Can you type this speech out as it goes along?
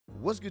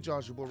What's good, y'all?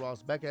 It's your boy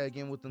Ross back at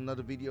again with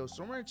another video.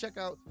 So we're gonna check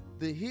out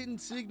the hidden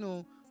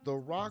signal The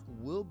Rock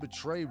will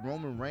betray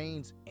Roman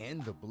Reigns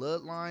and the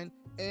Bloodline,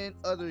 and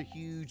other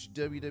huge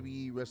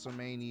WWE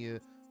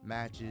WrestleMania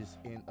matches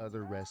and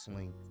other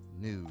wrestling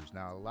news.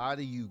 Now, a lot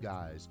of you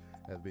guys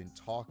have been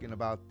talking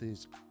about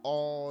this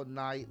all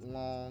night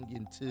long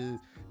into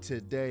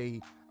today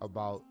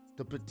about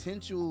the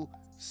potential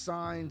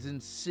signs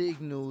and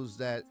signals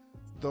that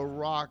The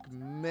Rock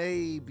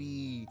may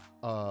be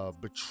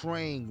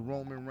betraying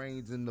Roman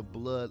Reigns and the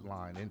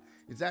Bloodline. And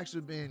it's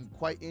actually been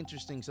quite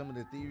interesting, some of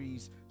the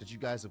theories that you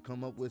guys have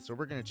come up with. So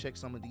we're going to check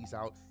some of these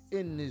out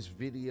in this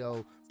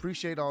video.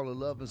 Appreciate all the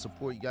love and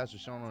support you guys are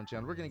showing on the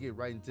channel. We're going to get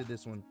right into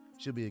this one.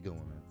 Should be a good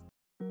one, man.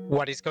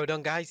 What is going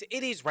on, guys?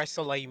 It is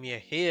WrestleMania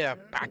here,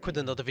 back with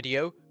another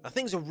video.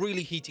 Things are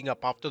really heating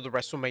up after the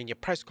WrestleMania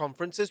press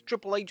conference as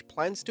Triple H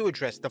plans to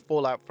address the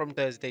fallout from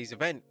Thursday's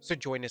event. So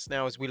join us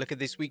now as we look at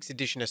this week's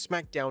edition of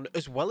SmackDown,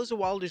 as well as the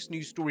wildest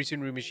news stories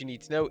and rumors you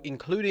need to know,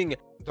 including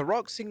The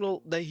Rock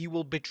signal that he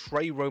will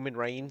betray Roman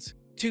Reigns,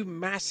 2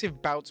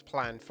 massive bouts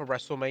planned for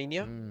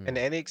WrestleMania, an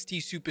NXT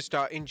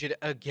superstar injured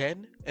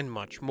again, and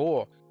much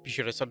more. Be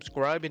sure to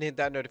subscribe and hit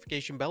that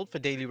notification bell for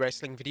daily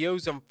wrestling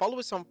videos, and follow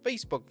us on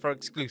Facebook for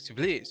exclusive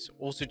lists.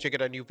 Also check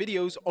out our new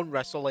videos on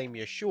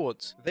WrestleMania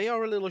Shorts. They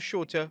are a little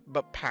shorter,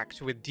 but packed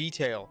with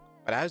detail.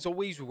 But as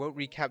always, we won't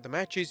recap the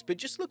matches, but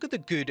just look at the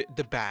good,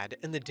 the bad,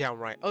 and the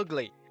downright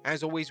ugly.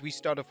 As always, we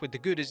start off with the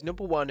good as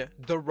number 1,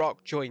 The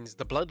Rock joins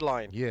the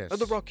Bloodline. Yes. Now,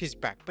 The Rock is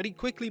back, but he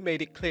quickly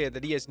made it clear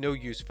that he has no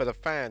use for the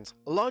fans,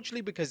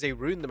 largely because they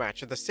ruined the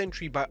match of the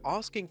century by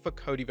asking for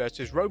Cody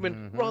versus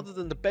Roman rather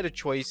than the better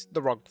choice,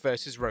 The Rock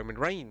versus Roman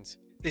Reigns.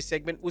 This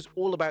segment was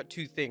all about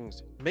 2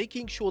 things: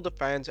 making sure the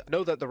fans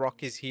know that The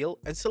Rock is heel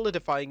and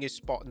solidifying his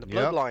spot in the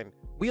Bloodline.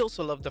 We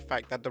also love the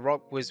fact that The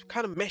Rock was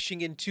kind of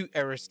meshing in 2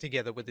 eras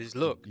together with his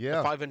look. The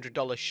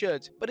 $500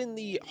 shirt, but in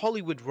the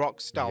Hollywood Rock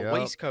style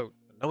waistcoat.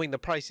 Knowing the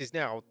prices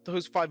now,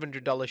 those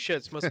 $500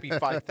 shirts must be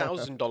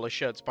 $5,000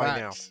 shirts by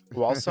now.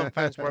 While some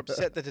fans were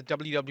upset that the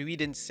WWE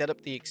didn't set up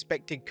the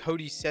expected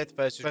Cody Seth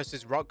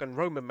versus Rock and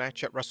Roman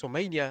match at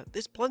WrestleMania,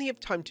 there's plenty of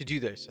time to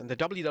do this, and the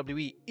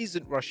WWE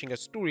isn't rushing a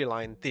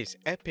storyline this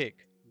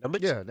epic. Number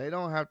 2. Yeah, they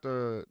don't have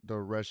to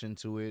rush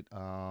into it.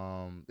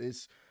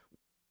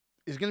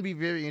 It's going to be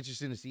very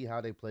interesting to see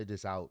how they play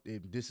this out.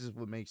 This is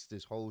what makes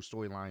this whole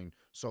storyline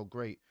so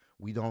great.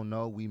 We don't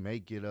know. We may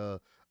get a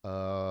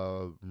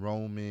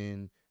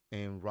Roman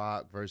and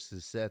Rock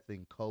versus Seth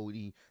and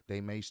Cody.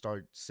 They may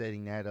start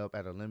setting that up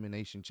at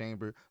Elimination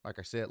Chamber. Like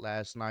I said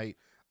last night,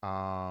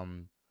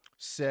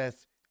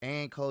 Seth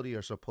and Cody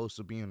are supposed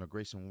to be on the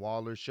Grayson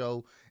Waller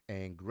show,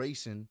 and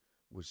Grayson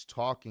was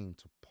talking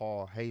to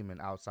Paul Heyman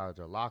outside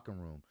their locker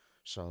room.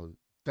 So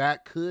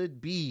that could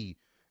be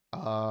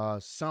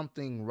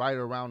something right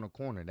around the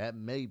corner. That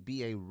may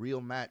be a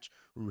real match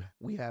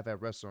we have at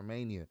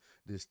WrestleMania,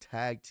 this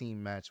tag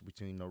team match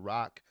between The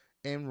Rock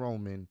and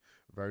Roman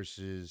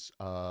versus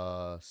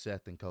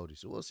Seth and Cody.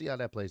 So we'll see how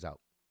that plays out.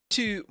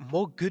 2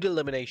 more good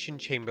Elimination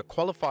Chamber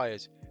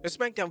qualifiers. The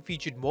SmackDown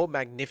featured more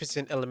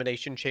magnificent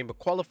Elimination Chamber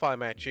qualifier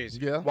matches.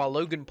 While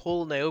Logan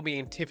Paul, Naomi,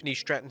 and Tiffany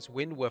Stratton's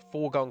win were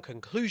foregone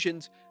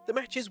conclusions, the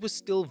matches were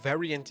still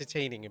very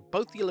entertaining, and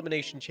both the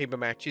Elimination Chamber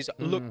matches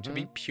looked to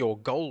be pure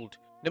gold.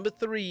 Number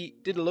 3,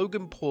 did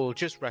Logan Paul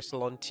just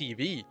wrestle on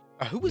TV?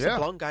 Who was the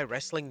blonde guy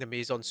wrestling The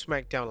Miz on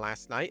SmackDown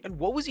last night, and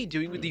what was he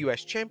doing with the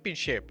US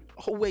Championship?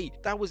 Oh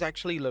wait, that was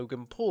actually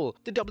Logan Paul,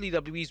 the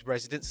WWE's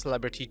resident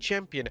celebrity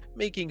champion,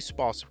 making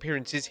sparse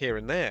appearances here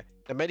and there.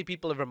 Now, many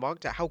people have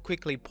remarked at how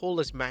quickly Paul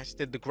has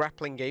mastered the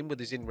grappling game with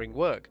his in-ring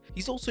work.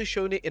 He's also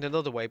shown it in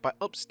another way by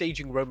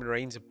upstaging Roman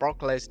Reigns and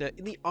Brock Lesnar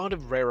in the art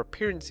of rare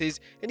appearances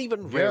and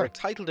even rarer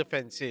title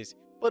defenses.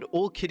 But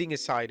all kidding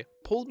aside,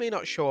 Paul may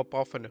not show up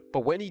often, but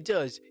when he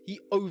does, he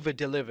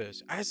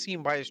over-delivers, as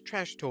seen by his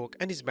trash talk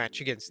and his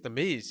match against The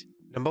Miz.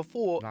 Number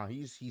 4. No,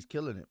 he's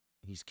killing it.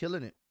 He's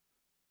killing it.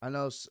 I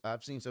know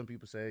I've seen some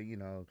people say, you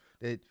know,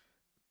 that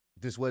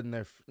this wasn't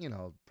their, you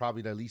know,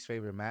 probably their least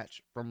favorite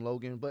match from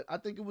Logan, but I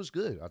think it was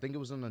good. I think it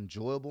was an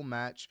enjoyable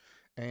match,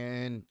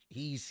 and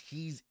he's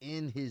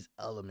in his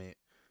element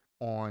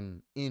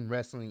in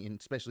wrestling, and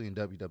especially in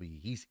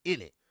WWE. He's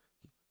in it.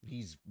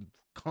 He's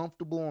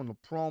comfortable on the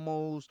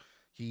promos.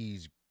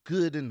 He's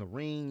good in the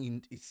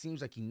ring. It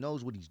seems like he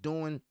knows what he's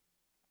doing.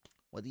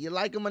 Whether you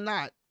like him or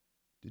not,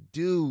 the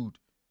dude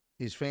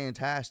is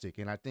fantastic.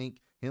 And I think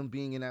him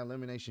being in that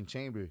Elimination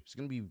Chamber, it's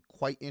going to be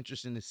quite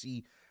interesting to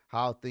see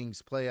how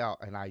things play out.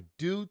 And I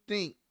do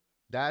think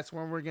that's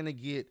when we're going to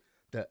get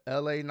the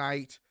LA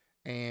Knight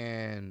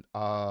and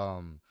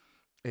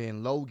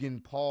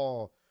Logan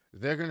Paul.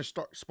 They're going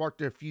to spark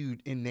their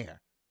feud in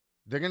there.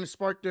 They're going to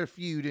spark their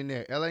feud in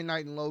there. LA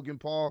Knight and Logan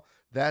Paul,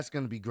 that's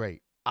going to be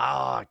great.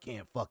 I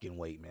can't fucking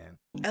wait, man.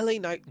 LA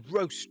Knight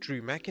roasts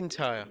Drew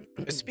McIntyre.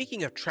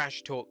 Speaking of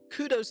trash talk,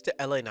 kudos to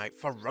LA Knight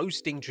for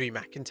roasting Drew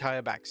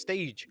McIntyre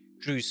backstage.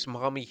 Drew's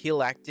smarmy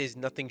heel act is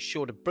nothing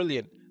short of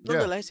brilliant.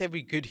 Nonetheless,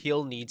 every good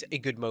heel needs a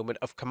good moment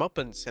of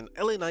comeuppance, and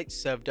LA Knight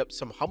served up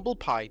some humble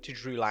pie to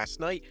Drew last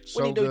night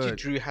when he noted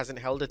Drew hasn't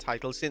held a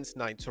title since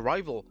Knight's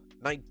arrival.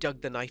 Knight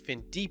dug the knife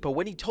in deeper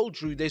when he told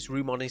Drew there's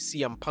room on his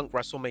CM Punk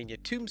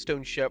WrestleMania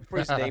tombstone shirt for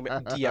his name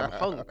DM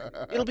Hunk.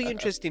 It'll be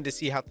interesting to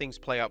see how things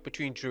play out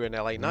between Drew and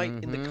LA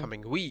Knight in the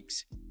coming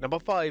weeks. Number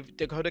 5,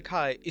 Dakota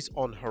Kai is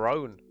on her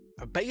own.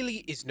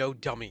 Bayley is no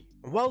dummy.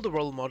 While the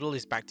role model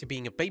is back to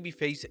being a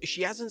babyface,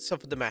 she hasn't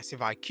suffered the massive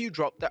IQ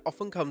drop that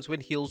often comes when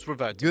heels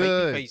revert to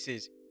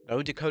babyfaces.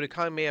 No, Dakota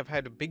Kai may have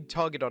had a big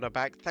target on her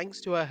back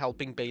thanks to her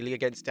helping Bayley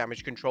against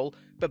Damage Control,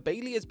 but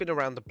Bayley has been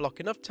around the block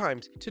enough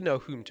times to know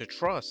whom to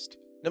trust.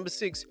 Number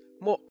 6,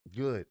 more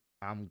good.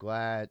 I'm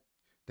glad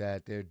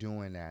that they're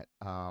doing that.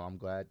 I'm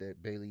glad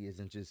that Bayley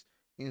isn't just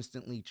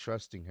instantly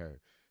trusting her.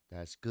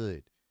 That's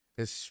good.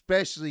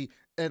 Especially,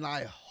 and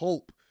I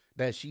hope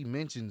that she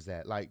mentions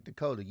that. Like,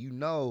 Dakota, you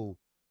know,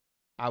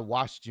 I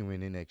watched you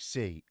in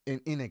NXT. In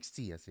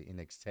NXT, I say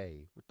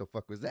NXT. What the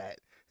fuck was that?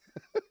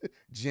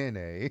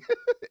 Jenny.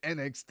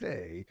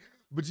 NXT.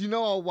 But you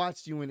know, I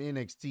watched you in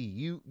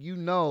NXT. You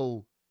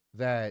know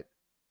that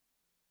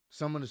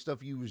some of the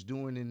stuff you was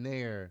doing in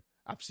there,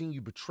 I've seen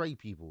you betray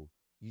people.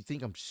 You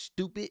think I'm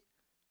stupid?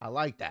 I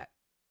like that.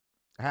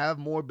 Have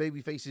more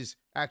baby faces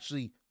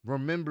actually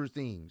remember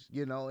things,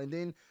 you know. And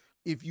then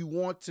if you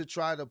want to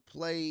try to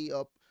play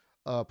up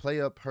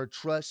her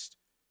trust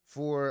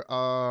for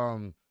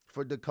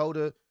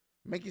Dakota,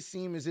 make it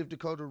seem as if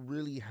Dakota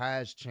really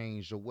has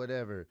changed or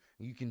whatever.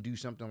 You can do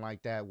something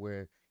like that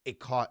where it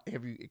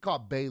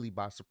caught Bayley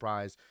by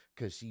surprise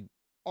because she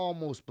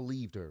almost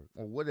believed her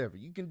or whatever.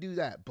 You can do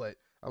that, but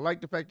I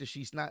like the fact that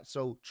she's not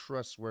so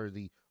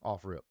trustworthy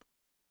off rip.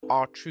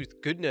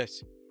 R-Truth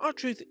goodness.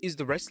 R-Truth is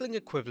the wrestling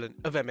equivalent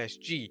of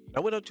MSG.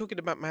 Now we're not talking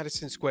about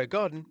Madison Square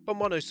Garden, but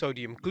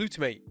monosodium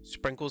glutamate.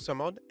 Sprinkle some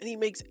on and he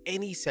makes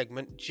any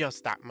segment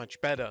just that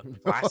much better.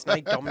 Last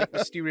night, Dominic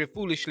Mysterio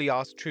foolishly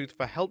asked Truth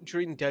for help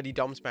during Dirty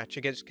Dom's match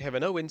against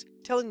Kevin Owens,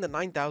 telling the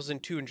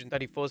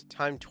 9,234th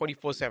time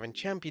 24/7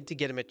 champion to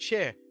get him a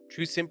chair.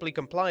 Truth simply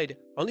complied,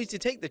 only to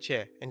take the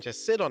chair and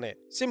just sit on it.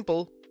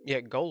 Simple,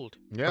 yet gold.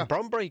 Yeah.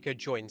 Braun Breaker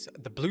joins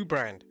the Blue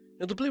Brand.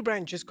 Now, the Blue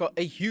Brand just got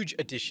a huge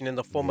addition in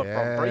the form of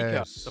Braun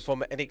Breaker. The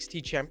former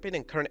NXT champion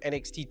and current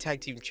NXT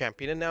Tag Team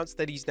champion announced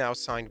that he's now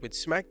signed with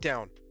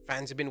SmackDown.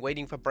 Fans have been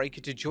waiting for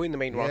Breaker to join the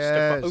main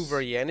roster for over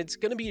a year, and it's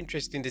going to be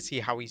interesting to see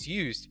how he's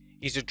used.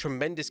 He's a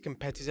tremendous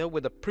competitor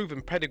with a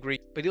proven pedigree,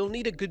 but he'll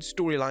need a good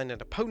storyline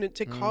and opponent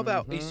to carve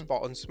out a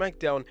spot on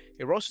SmackDown,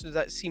 a roster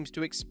that seems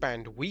to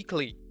expand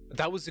weekly.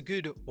 That was the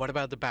good. What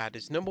about the bad?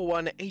 As number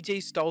 1,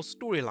 AJ Styles'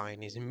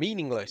 storyline is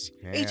meaningless.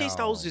 AJ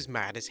Styles is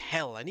mad as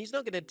hell, and he's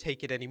not going to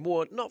take it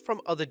anymore, not from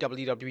other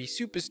WWE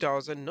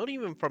superstars, and not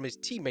even from his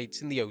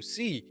teammates in the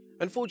OC.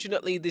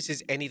 Unfortunately, this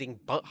is anything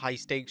but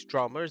high-stakes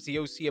drama, as the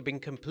OC have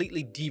been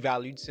completely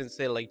devalued since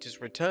their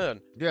latest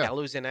return.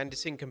 Gallows and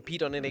Anderson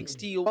compete on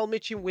NXT, while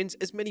Mitchum wins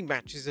as many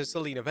matches as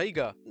Zelina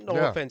Vega. No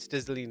offense to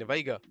Zelina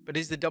Vega, but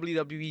is the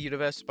WWE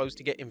Universe supposed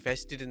to get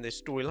invested in this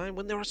storyline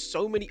when there are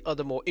so many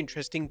other more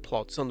interesting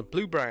plots on the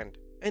Blue Brand?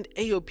 And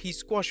AOP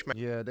squash match.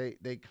 Yeah,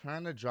 they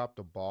kind of dropped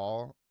the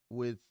ball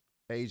with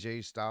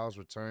AJ Styles'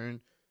 return.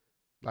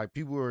 Like,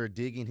 people were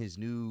digging his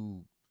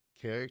new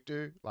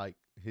character, like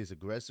his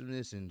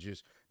aggressiveness and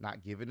just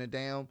not giving a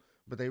damn,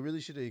 but they really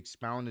should have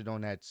expounded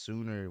on that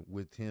sooner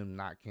with him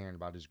not caring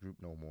about his group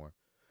no more.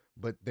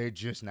 But they're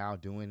just now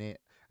doing it.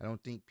 I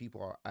don't think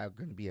people are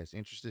going to be as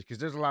interested because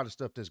there's a lot of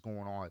stuff that's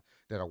going on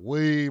that are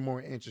way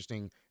more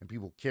interesting and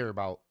people care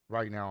about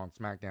right now on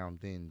SmackDown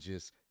than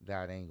just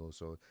that angle.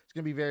 So it's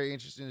going to be very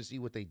interesting to see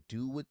what they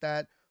do with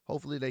that.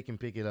 Hopefully they can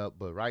pick it up,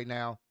 but right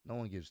now no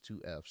one gives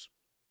 2 Fs.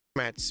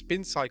 Match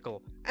spin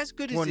cycle. As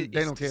good as it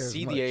is to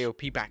see the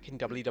AOP back in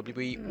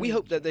WWE, we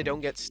hope that they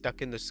don't get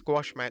stuck in the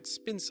squash match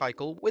spin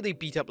cycle where they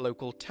beat up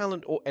local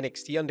talent or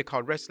NXT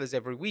undercard wrestlers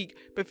every week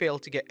but fail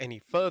to get any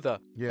further.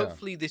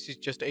 Hopefully this is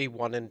just a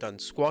one and done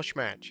squash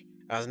match.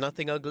 As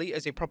nothing ugly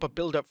as a proper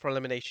build up for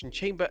Elimination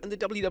Chamber, and the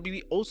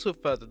WWE also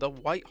furthered the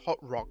White Hot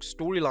Rock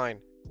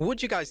storyline. What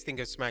do you guys think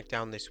of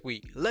SmackDown this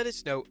week? Let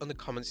us know in the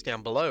comments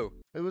down below.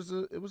 It was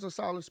a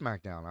solid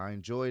SmackDown. I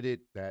enjoyed it.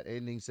 That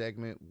ending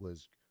segment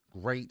was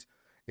great,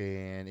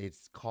 and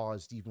it's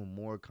caused even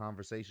more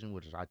conversation,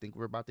 which I think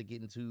we're about to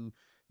get into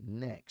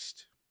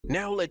next.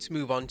 Now let's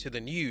move on to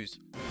the news.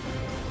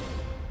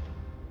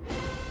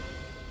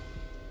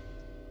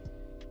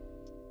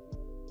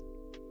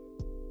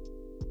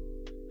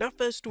 Our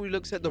first story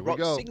looks at The Rock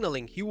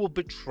signaling he will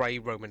betray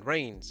Roman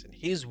Reigns, and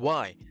here's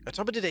why. At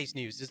top of today's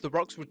news is The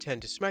Rock's return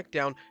to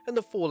SmackDown and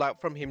the fallout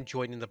from him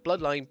joining the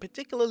Bloodline,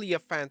 particularly a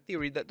fan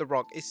theory that The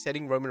Rock is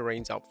setting Roman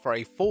Reigns up for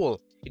a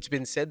fall. It's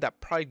been said that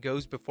pride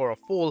goes before a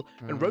fall,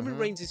 and Roman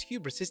Reigns'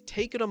 hubris has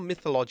taken on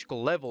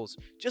mythological levels,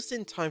 just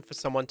in time for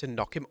someone to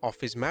knock him off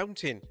his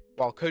mountain.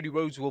 While Cody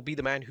Rhodes will be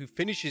the man who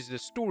finishes the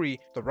story,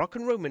 The Rock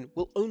and Roman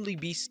will only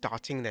be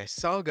starting their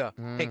saga.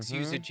 Hex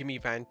user Jimmy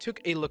Van took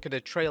a look at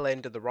a trail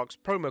end of The Rock's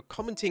promo,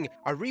 commenting,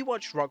 "I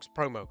rewatched Rock's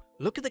promo.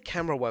 Look at the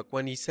camera work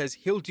when he says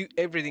he'll do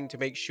everything to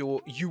make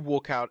sure you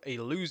walk out a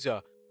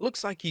loser.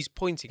 Looks like he's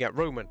pointing at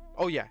Roman.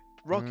 Oh yeah,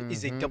 Rock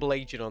is a double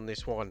agent on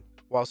this one."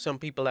 While some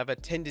people have a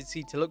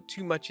tendency to look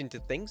too much into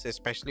things,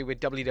 especially with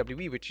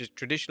WWE, which has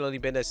traditionally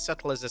been as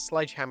subtle as a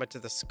sledgehammer to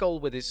the skull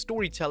with its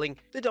storytelling,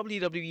 the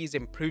WWE has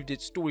improved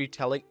its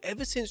storytelling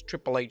ever since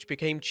Triple H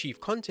became Chief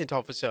Content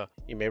Officer.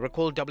 You may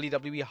recall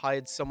WWE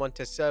hired someone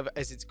to serve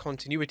as its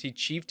continuity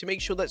chief to make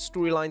sure that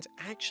storylines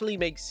actually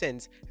make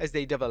sense as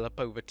they develop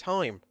over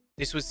time.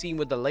 This was seen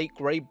with the late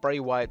great Bray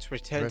Wyatt's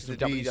return to the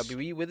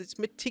WWE with its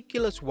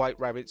meticulous White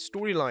Rabbit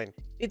storyline.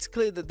 It's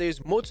clear that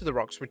there's more to The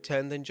Rock's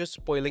return than just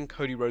spoiling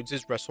Cody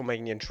Rhodes'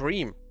 WrestleMania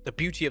dream. The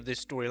beauty of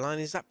this storyline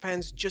is that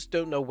fans just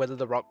don't know whether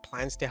The Rock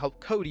plans to help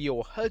Cody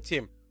or hurt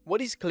him.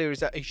 What is clear is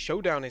that a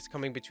showdown is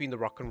coming between The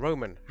Rock and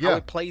Roman. How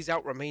it plays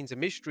out remains a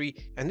mystery,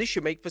 and this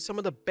should make for some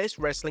of the best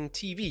wrestling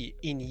TV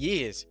in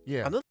years.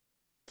 Another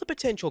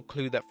potential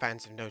clue that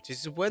fans have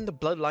noticed is when the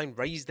Bloodline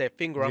raised their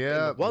finger up in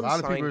the one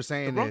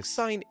sign, the Rock's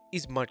sign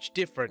is much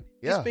different.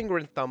 His finger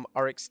and thumb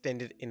are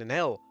extended in an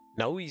L.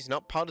 No, he's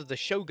not part of the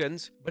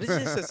Shoguns, but is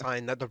this a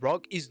sign that The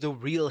Rock is the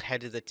real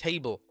head of the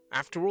table?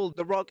 After all,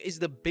 The Rock is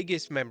the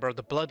biggest member of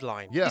the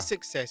Bloodline. His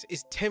success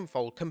is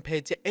tenfold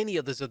compared to any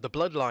others of the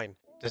Bloodline.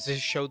 Does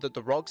this show that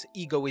The Rock's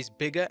ego is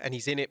bigger and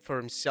he's in it for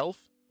himself?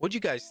 What do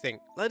you guys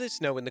think? Let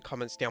us know in the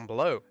comments down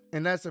below.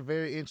 And that's a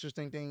very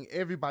interesting thing.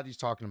 Everybody's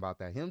talking about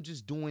that. Him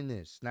just doing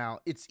this. Now,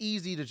 it's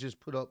easy to just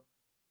put up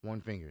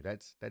one finger.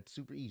 That's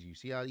super easy. You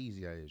see how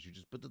easy that is. You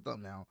just put the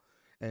thumb down.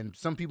 And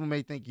some people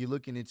may think you're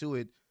looking into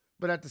it.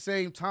 But at the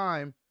same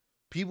time,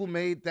 people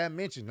made that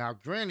mention. Now,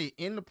 granted,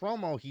 in the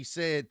promo, he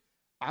said,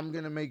 I'm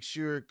going to make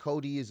sure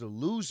Cody is a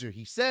loser.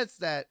 He says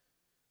that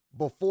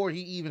before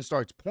he even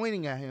starts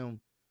pointing at him.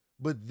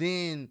 But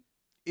then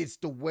it's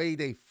the way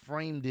they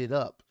framed it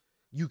up.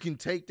 You can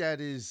take that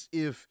as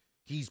if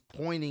he's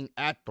pointing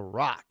at The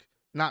Rock,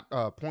 not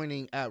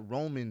pointing at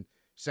Roman,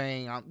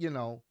 saying, I'm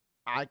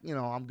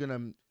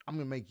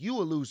gonna make you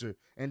a loser.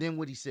 And then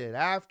what he said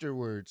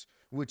afterwards,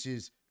 which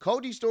is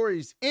Cody's story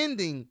is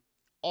ending,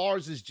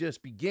 ours is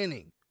just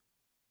beginning.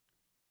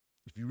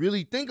 If you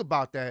really think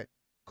about that,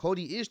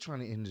 Cody is trying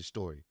to end the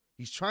story.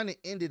 He's trying to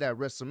end it at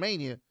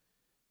WrestleMania,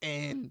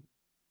 and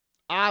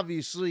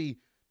obviously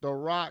The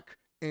Rock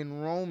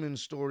and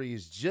Roman's story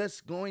is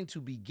just going to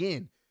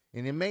begin.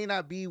 And it may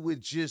not be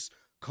with just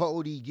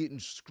Cody getting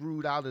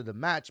screwed out of the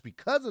match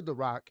because of The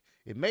Rock.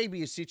 It may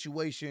be a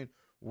situation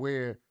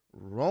where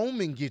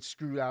Roman gets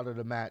screwed out of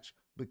the match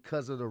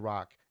because of The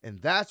Rock.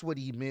 And that's what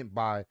he meant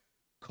by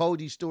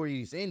Cody's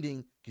story is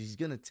ending, because he's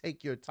going to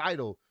take your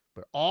title.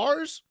 But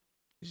ours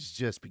is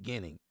just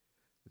beginning.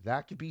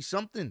 That could be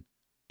something.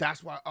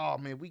 That's why, oh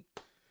man,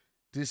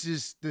 this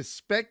is the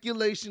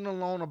speculation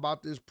alone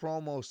about this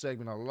promo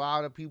segment. A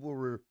lot of people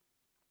were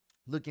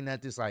looking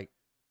at this like,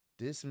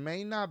 this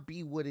may not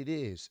be what it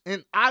is.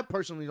 And I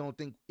personally don't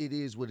think it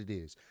is what it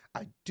is.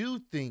 I do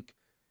think,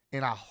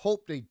 and I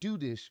hope they do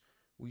this,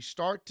 we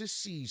start to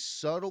see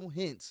subtle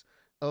hints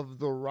of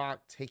The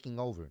Rock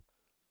taking over.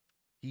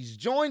 He's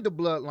joined the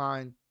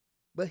Bloodline,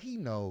 but he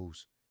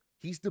knows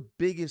he's the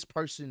biggest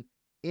person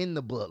in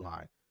the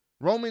Bloodline.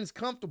 Roman's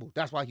comfortable.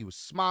 That's why he was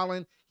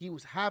smiling. He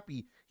was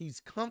happy. He's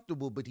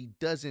comfortable, but he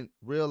doesn't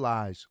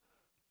realize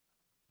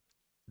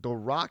The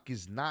Rock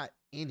is not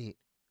in it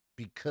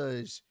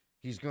because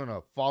he's going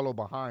to follow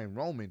behind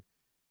Roman.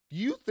 Do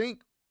you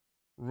think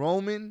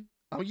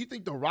you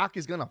think The Rock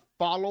is going to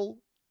follow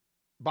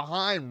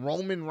behind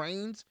Roman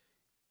Reigns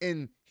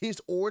in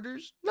his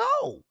orders?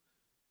 No.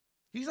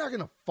 He's not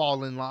going to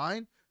fall in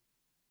line.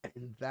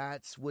 And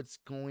that's what's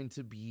going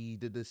to be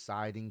the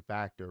deciding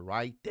factor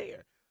right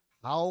there.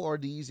 How are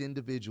these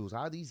individuals,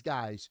 how are these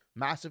guys,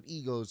 massive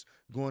egos,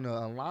 going to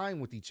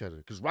align with each other?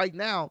 Because right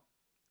now,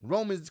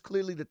 Roman is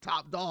clearly the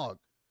top dog.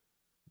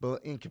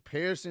 But in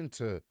comparison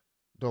to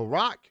The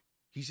Rock,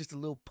 he's just a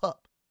little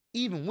pup.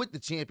 Even with the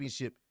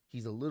championship,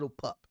 he's a little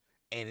pup.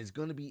 And it's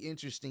going to be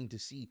interesting to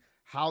see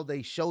how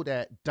they show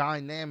that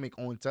dynamic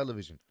on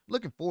television.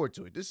 Looking forward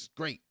to it. This is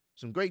great.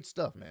 Some great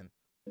stuff, man.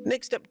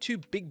 Next up, 2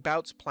 big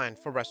bouts planned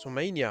for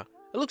WrestleMania.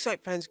 It looks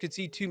like fans could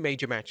see 2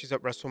 major matches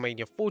at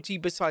WrestleMania 40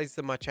 besides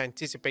the much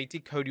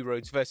anticipated Cody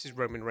Rhodes vs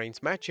Roman Reigns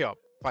matchup.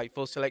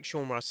 Fightful select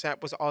Sean Ross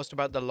Sapp was asked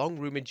about the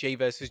long-rumored Jey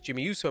vs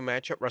Jimmy Uso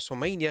match at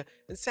WrestleMania,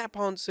 and Sapp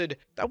answered,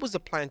 "That was the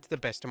plan to the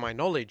best of my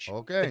knowledge."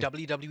 Okay. The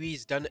WWE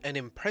has done an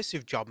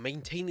impressive job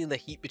maintaining the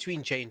heat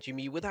between Jey and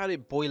Jimmy without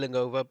it boiling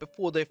over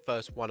before their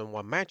first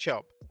one-on-one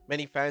matchup.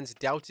 Many fans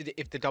doubted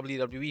if the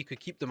WWE could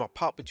keep them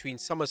apart between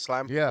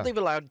SummerSlam, but they've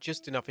allowed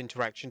just enough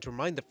interaction to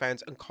remind the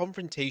fans and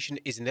confrontation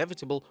is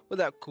inevitable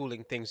without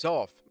cooling things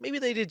off. Maybe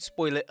they did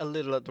spoil it a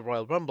little at the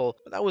Royal Rumble,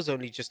 but that was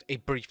only just a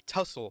brief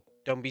tussle.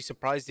 Don't be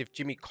surprised if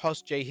Jimmy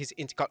cost Jey his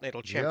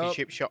Intercontinental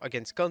Championship shot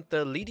against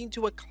Gunther, leading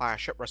to a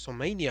clash at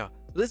WrestleMania.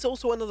 There's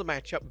also another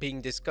matchup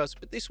being discussed,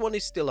 but this one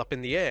is still up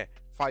in the air.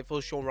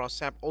 Fightful Sean Ross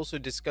Sapp also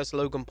discussed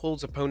Logan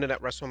Paul's opponent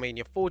at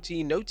WrestleMania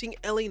 40, noting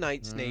LA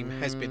Knight's name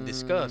has been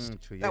discussed.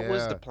 That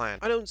was the plan.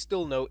 I don't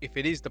still know if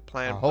it is the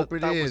plan, but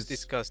that was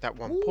discussed at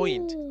one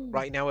point.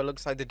 Right now, it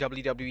looks like the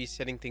WWE is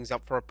setting things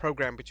up for a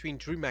program between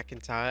Drew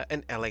McIntyre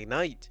and LA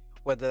Knight.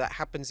 Whether that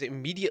happens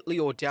immediately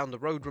or down the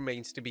road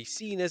remains to be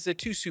seen, as the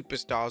 2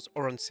 superstars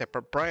are on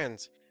separate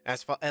brands.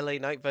 As for LA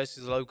Knight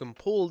versus Logan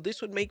Paul,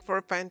 this would make for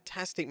a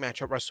fantastic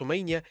match at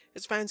WrestleMania,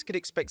 as fans could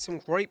expect some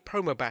great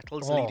promo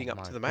battles leading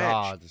up to the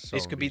match.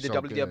 This could be the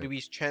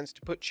WWE's chance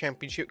to put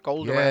championship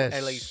gold around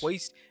LA's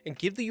waist and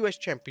give the US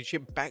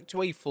Championship back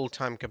to a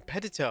full-time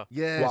competitor.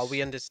 While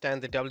we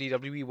understand the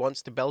WWE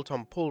wants the belt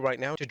on Paul right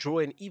now to draw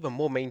in even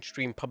more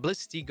mainstream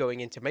publicity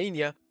going into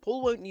Mania,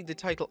 Paul won't need the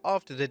title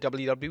after the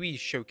WWE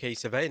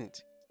Showcase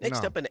event.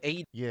 Next up, an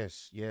A.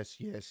 Yes.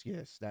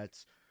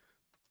 That's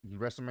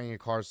WrestleMania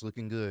card's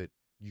looking good.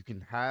 You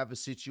can have a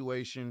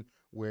situation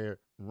where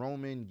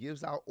Roman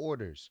gives out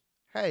orders.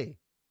 Hey,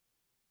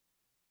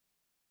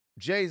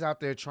 Jay's out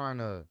there trying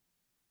to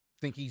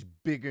think he's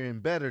bigger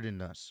and better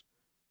than us.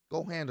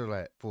 Go handle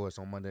that for us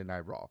on Monday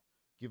Night Raw.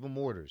 Give him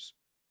orders.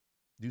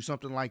 Do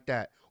something like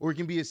that. Or it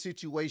can be a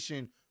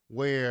situation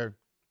where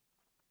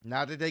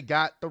now that they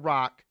got The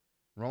Rock,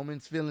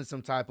 Roman's feeling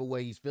some type of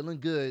way. He's feeling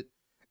good.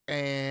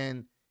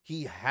 And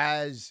he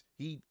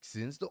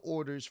sends the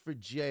orders for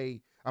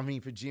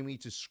Jimmy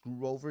to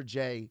screw over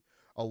Jay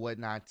or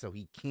whatnot. So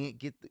he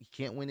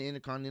can't win the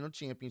Intercontinental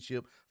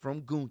Championship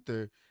from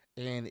Gunther.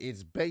 And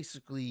it's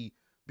basically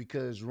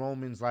because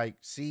Roman's like,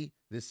 see,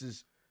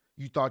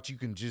 you thought you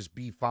can just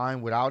be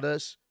fine without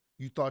us?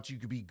 You thought you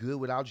could be good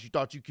without us? You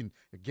thought you can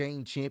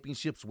gain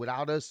championships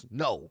without us?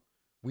 No,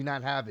 we're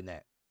not having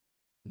that.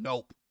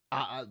 Nope.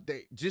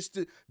 Just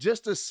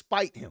to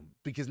spite him,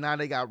 because now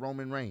they got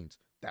Roman Reigns.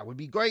 That would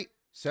be great.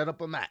 Set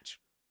up a match.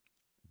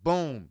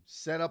 Boom.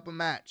 Set up a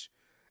match.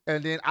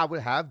 And then I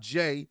would have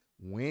Jay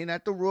win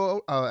at the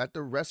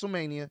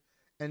WrestleMania.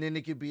 And then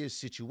it could be a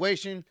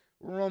situation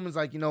where Roman's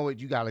like, you know what,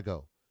 you gotta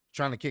go.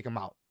 Trying to kick him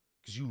out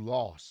because you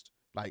lost.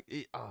 Like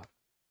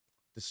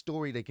the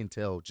story they can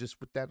tell just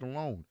with that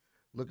alone.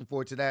 Looking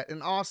forward to that.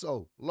 And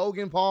also,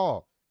 Logan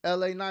Paul,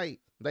 LA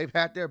Knight. They've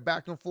had their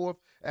back and forth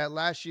at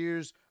last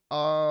year's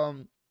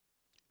Money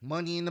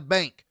in the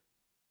Bank.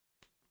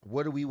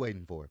 What are we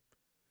waiting for?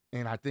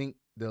 And I think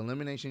the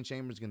Elimination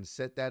Chamber is going to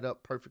set that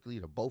up perfectly.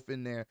 They're both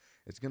in there.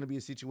 It's going to be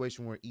a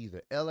situation where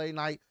either LA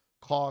Knight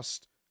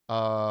cost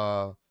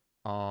Logan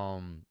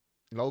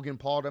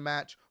Paul the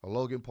match, or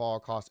Logan Paul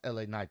cost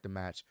LA Knight the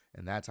match,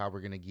 and that's how we're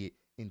going to get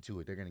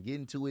into it. They're going to get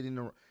into it in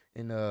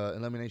the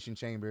Elimination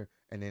Chamber,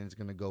 and then it's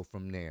going to go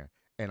from there.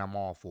 And I'm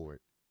all for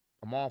it.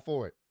 I'm all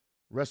for it.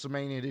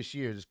 WrestleMania this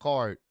year, this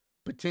card,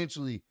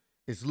 potentially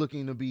it's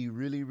looking to be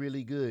really,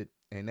 really good,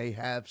 and they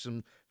have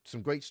some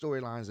great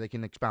storylines they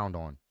can expound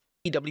on.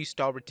 AEW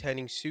star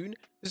returning soon.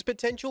 There's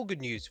potential good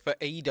news for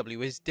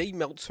AEW as Dave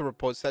Meltzer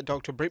reports that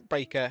Dr. Britt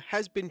Baker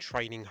has been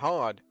training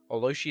hard.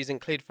 Although she isn't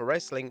cleared for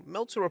wrestling,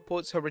 Meltzer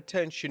reports her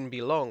return shouldn't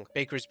be long.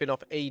 Baker has been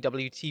off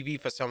AEW TV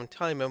for some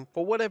time, and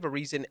for whatever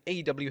reason,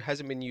 AEW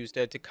hasn't been used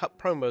her to cut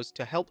promos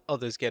to help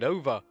others get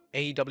over.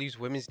 AEW's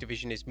women's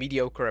division is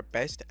mediocre at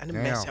best and a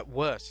mess at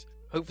worst.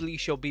 Hopefully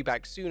she'll be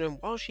back soon, and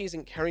while she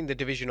isn't carrying the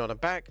division on her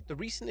back, the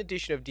recent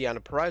addition of Deonna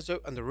Purrazzo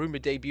and the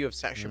rumored debut of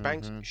Sasha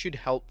Banks should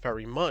help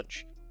very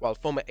much. While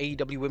former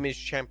AEW Women's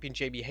Champion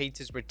Jamie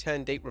Hayter's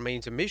return date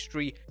remains a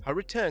mystery, her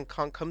return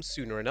can't come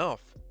sooner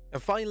enough.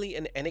 And finally,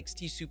 an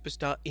NXT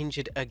superstar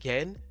injured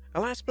again?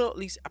 And last but not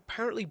least,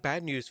 apparently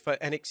bad news for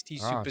NXT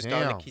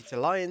superstar Nikita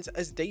Lyons,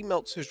 as Dave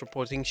Meltzer is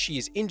reporting she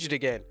is injured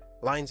again.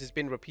 Lyons has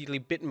been repeatedly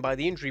bitten by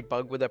the injury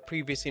bug, with her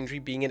previous injury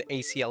being an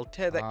ACL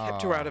tear that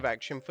kept her out of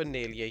action for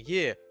nearly a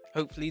year.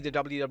 Hopefully the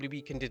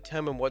WWE can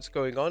determine what's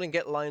going on and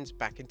get Lyons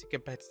back into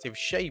competitive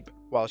shape.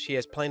 While she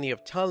has plenty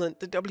of talent,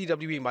 the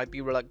WWE might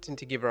be reluctant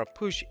to give her a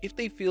push if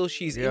they feel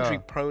she's injury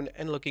prone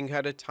and looking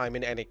at her time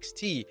in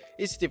NXT.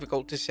 It's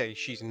difficult to say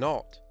she's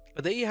not.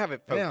 But there you have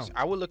it, folks.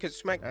 I will look at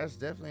SmackDown. That's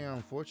definitely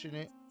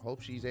unfortunate.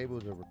 Hope she's able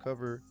to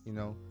recover,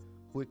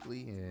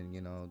 quickly, and,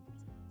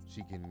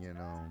 she can,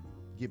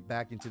 get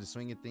back into the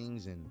swing of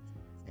things, and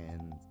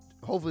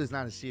hopefully it's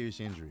not a serious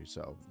injury.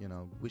 So,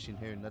 wishing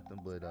her nothing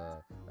but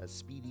a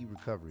speedy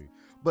recovery.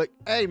 But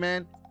hey,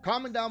 man,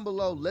 comment down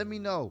below. Let me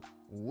know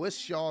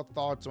what's y'all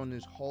thoughts on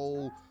this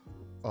whole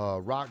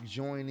Rock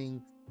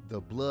joining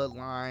the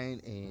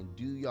Bloodline, and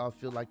do y'all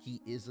feel like he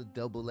is a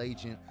double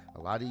agent? A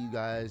lot of you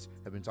guys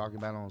have been talking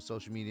about it on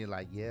social media,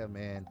 like, yeah,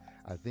 man,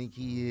 I think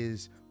he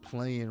is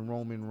playing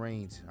Roman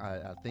Reigns.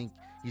 I think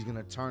he's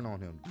gonna turn on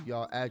him. Do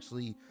y'all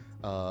actually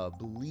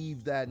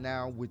believe that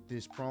now with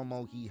this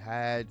promo he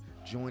had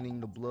joining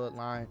the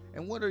Bloodline?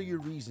 And what are your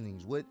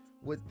reasonings? What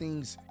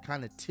things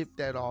kind of tip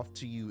that off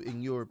to you,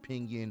 in your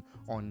opinion,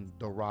 on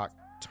The Rock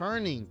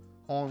turning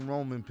on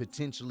Roman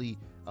potentially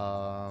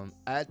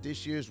at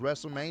this year's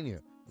WrestleMania?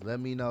 Let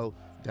me know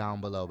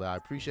down below. But I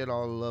appreciate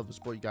all the love and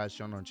support you guys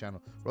showing on the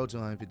channel. Road to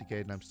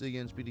 150K, and I'm still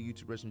getting speedy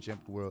YouTube wrestling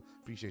champion of the world.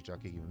 Appreciate y'all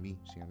kicking with me.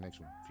 See you on the next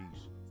one.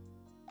 Peace.